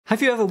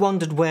Have you ever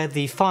wondered where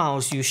the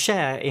files you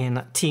share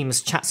in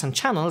Teams chats and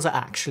channels are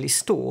actually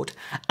stored,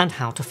 and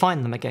how to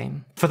find them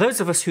again? For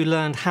those of us who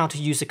learned how to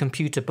use a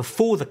computer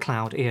before the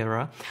cloud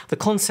era, the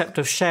concept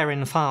of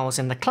sharing files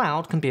in the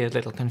cloud can be a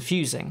little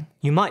confusing.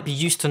 You might be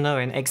used to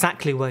knowing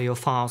exactly where your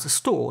files are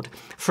stored,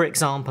 for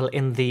example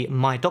in the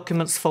My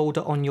Documents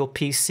folder on your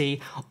PC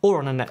or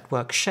on a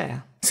network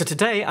share. So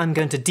today I'm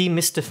going to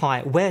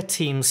demystify where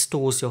Teams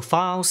stores your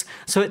files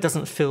so it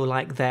doesn't feel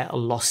like they're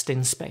lost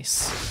in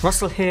space.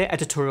 Russell here,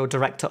 editorial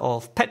director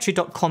of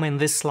Petri.com in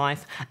this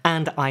life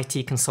and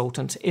IT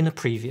consultant in a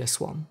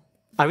previous one.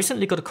 I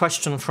recently got a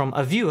question from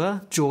a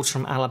viewer, George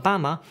from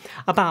Alabama,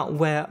 about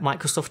where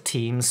Microsoft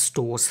Teams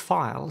stores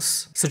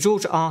files. So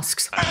George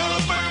asks,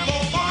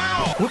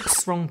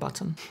 whoops, wrong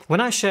button. When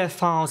I share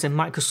files in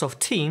Microsoft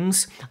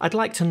Teams, I'd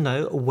like to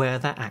know where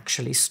they're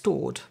actually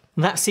stored.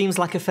 That seems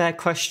like a fair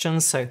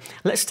question, so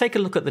let's take a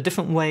look at the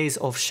different ways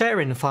of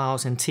sharing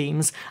files in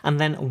Teams and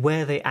then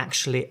where they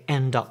actually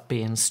end up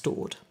being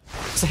stored.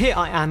 So here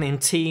I am in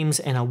Teams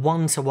in a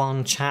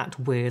one-to-one chat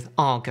with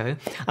Argo,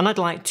 and I'd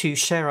like to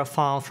share a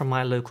file from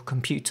my local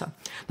computer.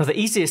 Now the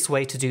easiest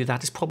way to do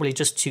that is probably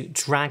just to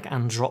drag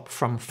and drop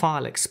from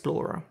File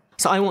Explorer.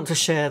 So I want to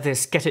share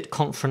this Get It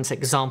Conference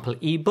example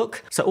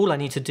ebook, so all I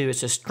need to do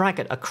is just drag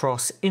it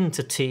across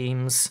into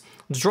Teams,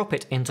 drop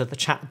it into the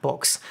chat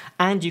box,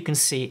 and you can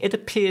see it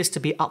appears to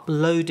be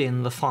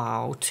uploading the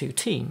file to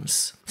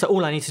Teams. So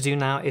all I need to do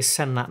now is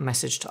send that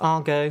message to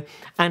Argo,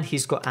 and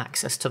he's got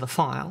access to the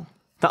file.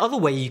 The other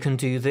way you can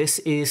do this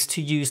is to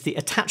use the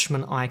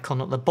attachment icon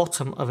at the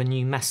bottom of a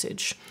new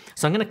message.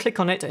 So I'm going to click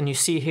on it and you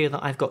see here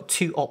that I've got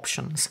two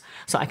options.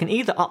 So I can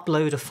either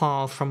upload a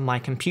file from my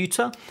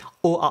computer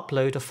or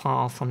upload a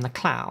file from the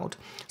cloud.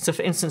 So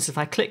for instance, if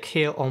I click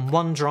here on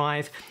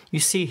OneDrive,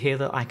 you see here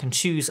that I can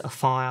choose a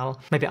file.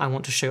 Maybe I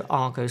want to show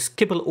Argo's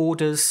kibble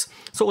orders.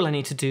 So all I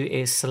need to do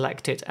is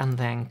select it and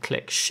then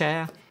click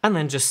share and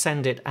then just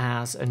send it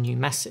as a new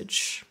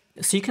message.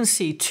 So you can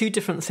see two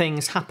different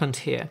things happened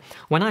here.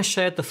 When I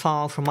shared the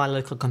file from my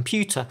local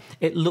computer,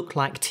 it looked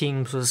like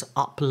Teams was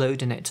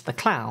uploading it to the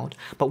cloud.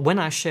 But when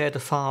I shared a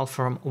file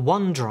from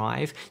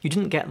OneDrive, you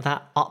didn't get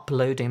that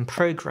upload in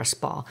progress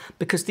bar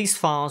because these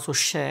files were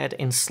shared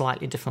in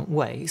slightly different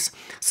ways.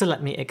 So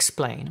let me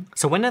explain.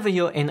 So whenever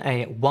you're in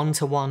a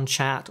one-to-one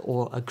chat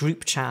or a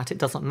group chat, it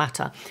doesn't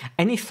matter.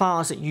 Any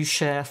files that you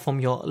share from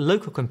your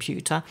local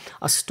computer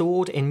are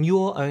stored in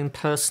your own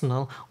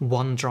personal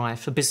OneDrive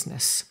for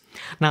Business.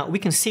 Now we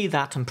can see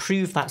that and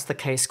prove that's the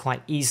case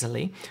quite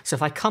easily. So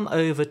if I come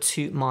over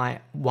to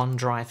my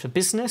OneDrive for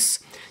Business,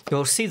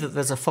 you'll see that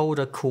there's a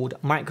folder called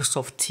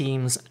Microsoft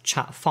Teams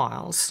Chat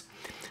Files.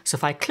 So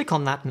if I click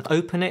on that and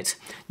open it,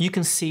 you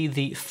can see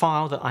the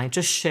file that I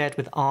just shared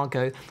with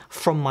Argo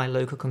from my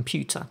local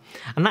computer.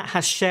 And that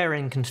has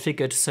sharing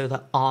configured so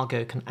that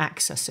Argo can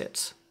access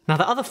it. Now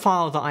the other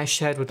file that I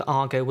shared with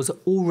Argo was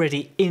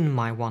already in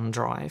my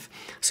OneDrive.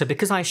 So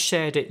because I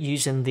shared it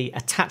using the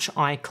attach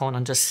icon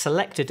and just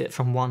selected it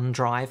from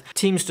OneDrive,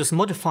 Teams just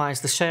modifies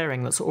the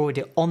sharing that's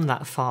already on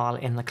that file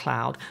in the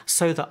cloud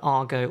so that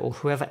Argo or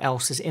whoever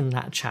else is in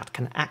that chat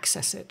can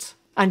access it.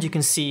 And you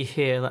can see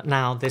here that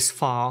now this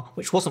file,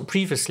 which wasn't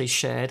previously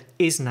shared,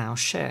 is now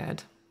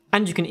shared.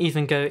 And you can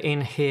even go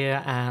in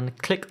here and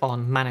click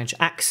on Manage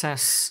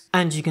Access.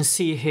 And you can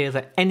see here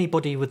that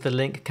anybody with the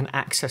link can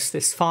access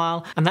this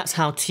file. And that's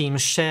how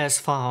Teams shares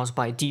files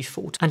by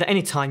default. And at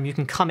any time, you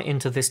can come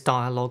into this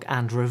dialog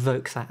and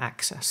revoke that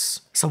access.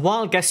 So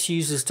while guest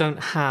users don't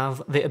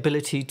have the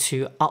ability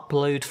to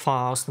upload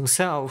files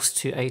themselves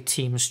to a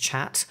Teams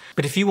chat,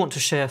 but if you want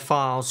to share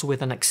files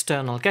with an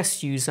external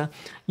guest user,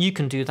 you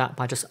can do that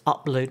by just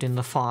uploading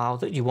the file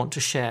that you want to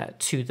share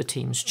to the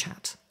Teams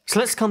chat. So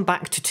let's come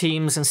back to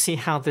Teams and see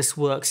how this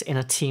works in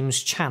a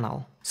Teams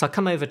channel. So I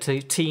come over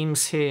to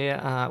Teams here,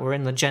 we're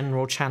in the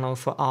general channel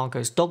for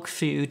Argo's dog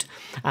food,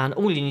 and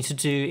all you need to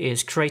do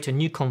is create a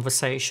new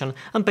conversation,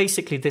 and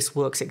basically this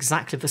works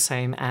exactly the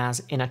same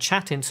as in a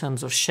chat in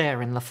terms of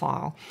sharing the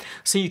file.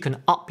 So you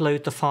can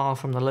upload the file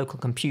from the local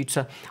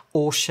computer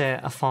or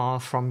share a file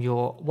from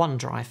your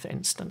OneDrive, for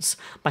instance,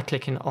 by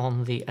clicking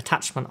on the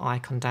attachment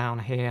icon down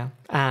here.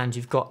 And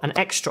you've got an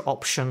extra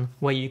option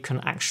where you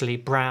can actually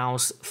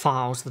browse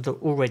files that are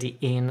already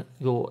in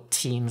your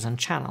Teams and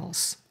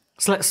channels.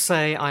 So let's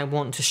say I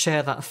want to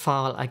share that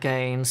file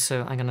again,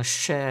 so I'm going to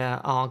share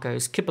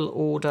Argo's kibble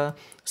order,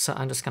 so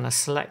I'm just going to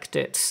select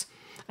it,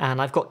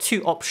 and I've got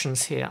two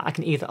options here. I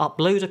can either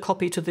upload a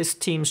copy to this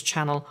Teams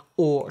channel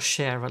or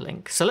share a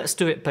link. So let's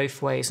do it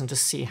both ways and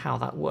just see how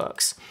that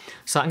works.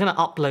 So I'm going to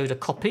upload a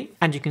copy,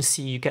 and you can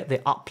see you get the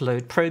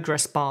upload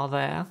progress bar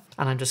there,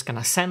 and I'm just going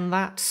to send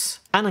that.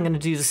 And I'm going to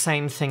do the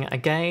same thing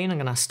again. I'm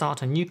going to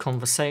start a new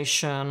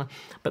conversation,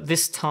 but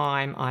this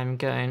time I'm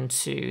going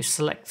to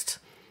select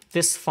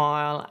this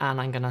file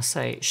and I'm going to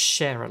say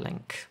share a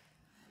link.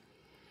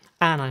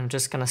 And I'm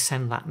just going to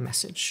send that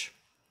message.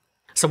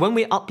 So when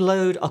we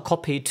upload a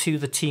copy to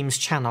the Teams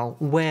channel,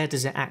 where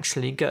does it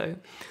actually go?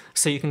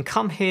 So you can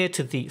come here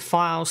to the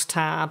Files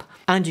tab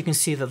and you can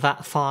see that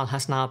that file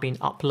has now been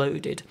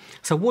uploaded.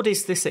 So what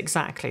is this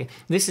exactly?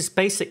 This is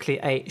basically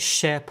a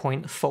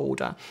SharePoint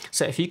folder.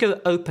 So if you go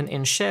open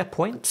in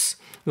SharePoint,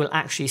 you will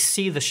actually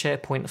see the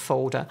SharePoint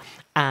folder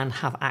and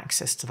have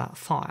access to that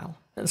file.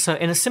 And so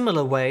in a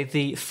similar way,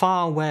 the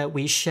file where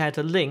we shared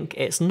a link,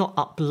 it's not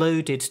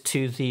uploaded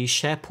to the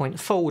SharePoint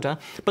folder,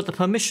 but the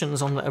permissions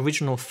on the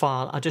original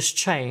file are just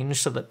changed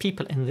so that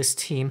people in this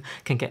team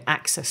can get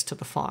access to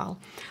the file.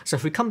 So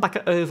if we come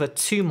back over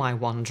to my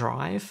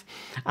OneDrive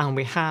and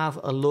we have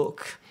a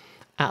look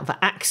at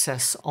the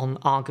access on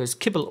Argo's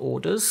kibble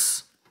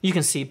orders, you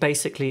can see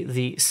basically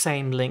the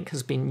same link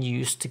has been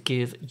used to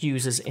give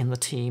users in the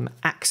team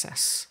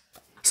access.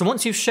 So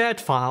once you've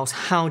shared files,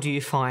 how do you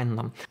find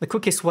them? The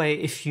quickest way,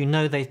 if you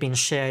know they've been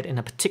shared in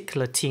a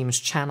particular Teams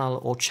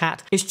channel or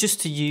chat, is just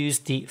to use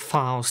the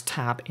Files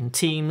tab in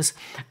Teams,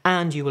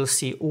 and you will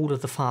see all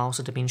of the files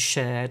that have been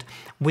shared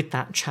with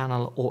that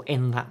channel or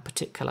in that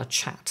particular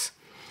chat.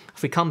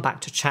 If we come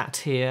back to chat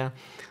here,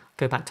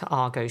 go back to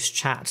Argo's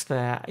chat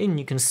there, and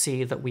you can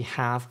see that we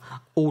have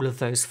all of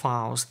those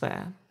files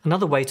there.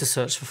 Another way to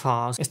search for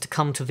files is to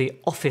come to the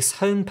Office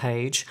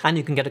homepage and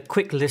you can get a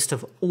quick list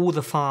of all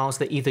the files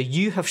that either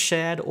you have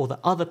shared or that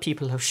other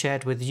people have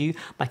shared with you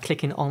by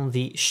clicking on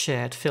the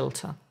Shared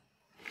filter.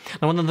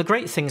 Now, one of the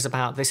great things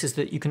about this is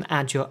that you can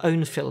add your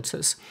own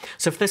filters.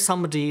 So if there's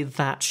somebody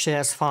that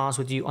shares files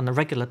with you on a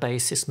regular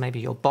basis,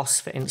 maybe your boss,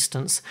 for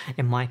instance,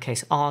 in my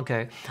case,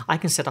 Argo, I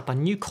can set up a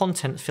new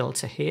content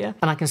filter here,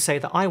 and I can say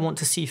that I want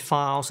to see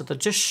files that are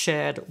just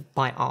shared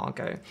by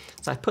Argo.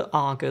 So I put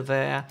Argo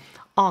there,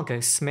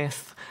 Argo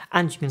Smith,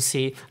 and you can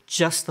see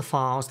just the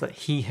files that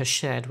he has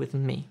shared with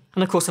me.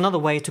 And of course, another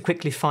way to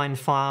quickly find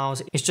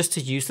files is just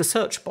to use the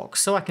search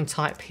box. So I can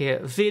type here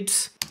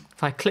vids.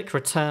 If I click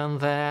return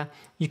there,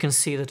 you can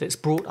see that it's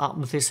brought up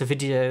with this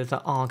video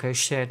that Argo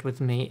shared with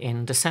me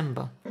in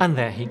December. And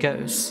there he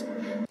goes.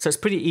 So it's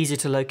pretty easy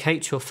to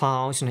locate your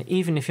files,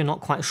 even if you're not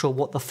quite sure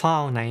what the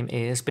file name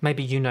is, but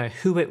maybe you know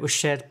who it was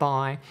shared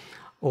by,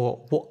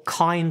 or what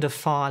kind of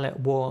file it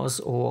was,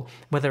 or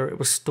whether it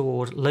was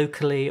stored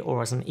locally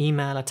or as an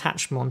email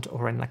attachment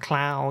or in the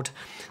cloud,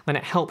 then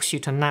it helps you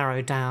to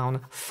narrow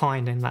down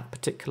finding that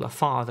particular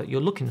file that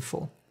you're looking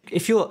for.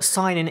 If you're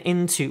signing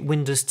into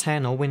Windows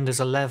 10 or Windows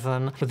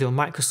 11 with your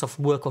Microsoft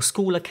Work or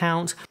School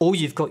account, or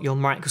you've got your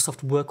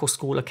Microsoft Work or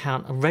School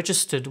account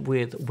registered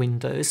with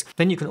Windows,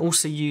 then you can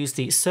also use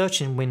the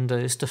search in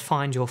Windows to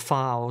find your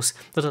files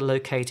that are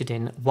located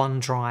in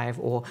OneDrive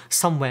or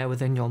somewhere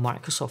within your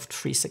Microsoft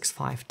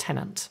 365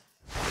 tenant.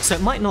 So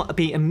it might not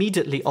be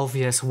immediately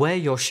obvious where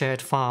your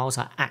shared files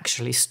are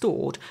actually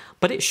stored,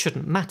 but it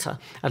shouldn't matter.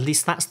 At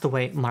least that's the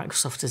way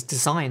Microsoft has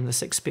designed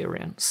this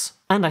experience.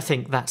 And I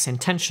think that's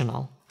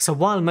intentional. So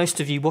while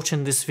most of you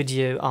watching this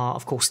video are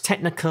of course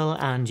technical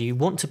and you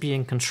want to be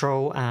in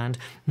control and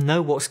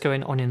know what's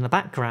going on in the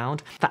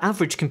background, the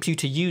average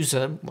computer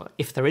user,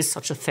 if there is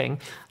such a thing,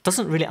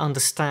 doesn't really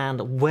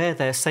understand where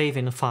they're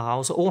saving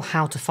files or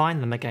how to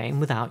find them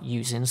again without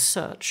using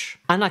search.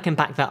 And I can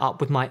back that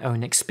up with my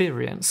own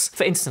experience.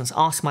 For instance,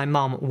 ask my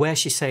mum where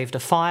she saved a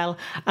file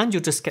and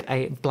you'll just get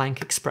a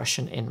blank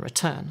expression in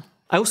return.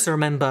 I also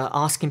remember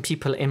asking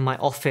people in my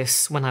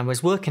office when I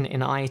was working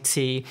in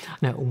IT,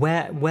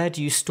 where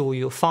do you store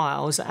your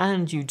files?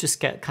 And you just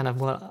get kind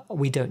of, well,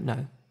 we don't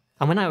know.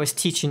 And when I was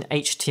teaching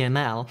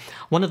HTML,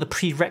 one of the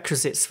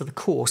prerequisites for the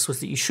course was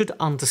that you should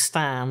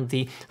understand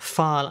the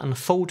file and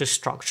folder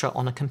structure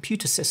on a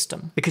computer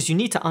system, because you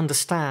need to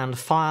understand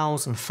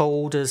files and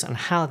folders and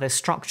how they're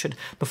structured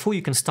before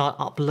you can start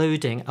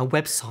uploading a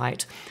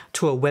website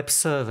to a web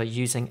server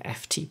using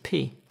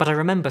FTP. But I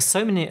remember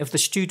so many of the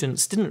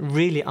students didn't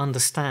really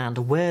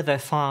understand where their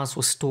files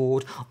were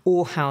stored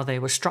or how they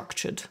were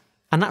structured.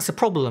 And that's a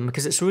problem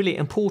because it's really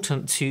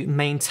important to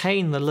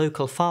maintain the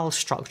local file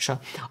structure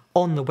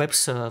on the web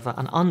server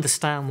and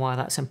understand why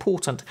that's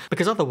important,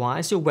 because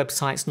otherwise your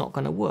website's not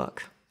going to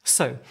work.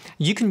 So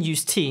you can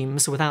use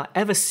Teams without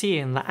ever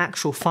seeing the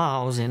actual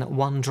files in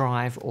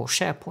OneDrive or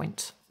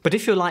SharePoint. But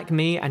if you're like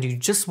me and you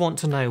just want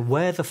to know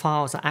where the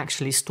files are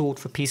actually stored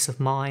for peace of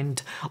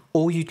mind,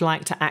 or you'd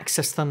like to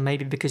access them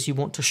maybe because you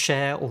want to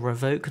share or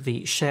revoke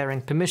the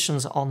sharing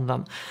permissions on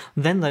them,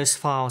 then those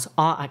files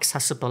are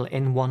accessible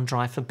in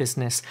OneDrive for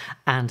Business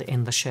and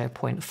in the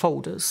SharePoint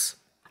folders.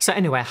 So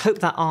anyway, I hope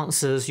that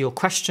answers your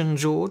question,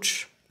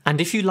 George. And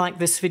if you like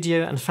this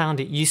video and found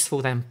it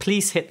useful, then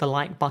please hit the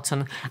like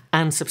button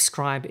and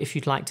subscribe if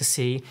you'd like to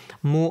see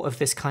more of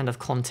this kind of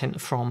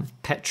content from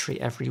Petri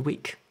every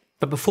week.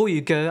 But before you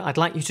go, I'd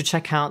like you to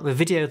check out the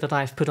video that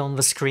I've put on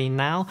the screen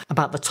now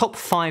about the top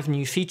 5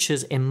 new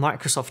features in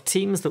Microsoft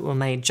Teams that were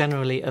made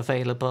generally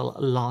available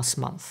last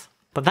month.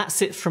 But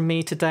that's it from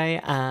me today,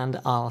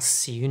 and I'll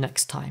see you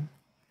next time.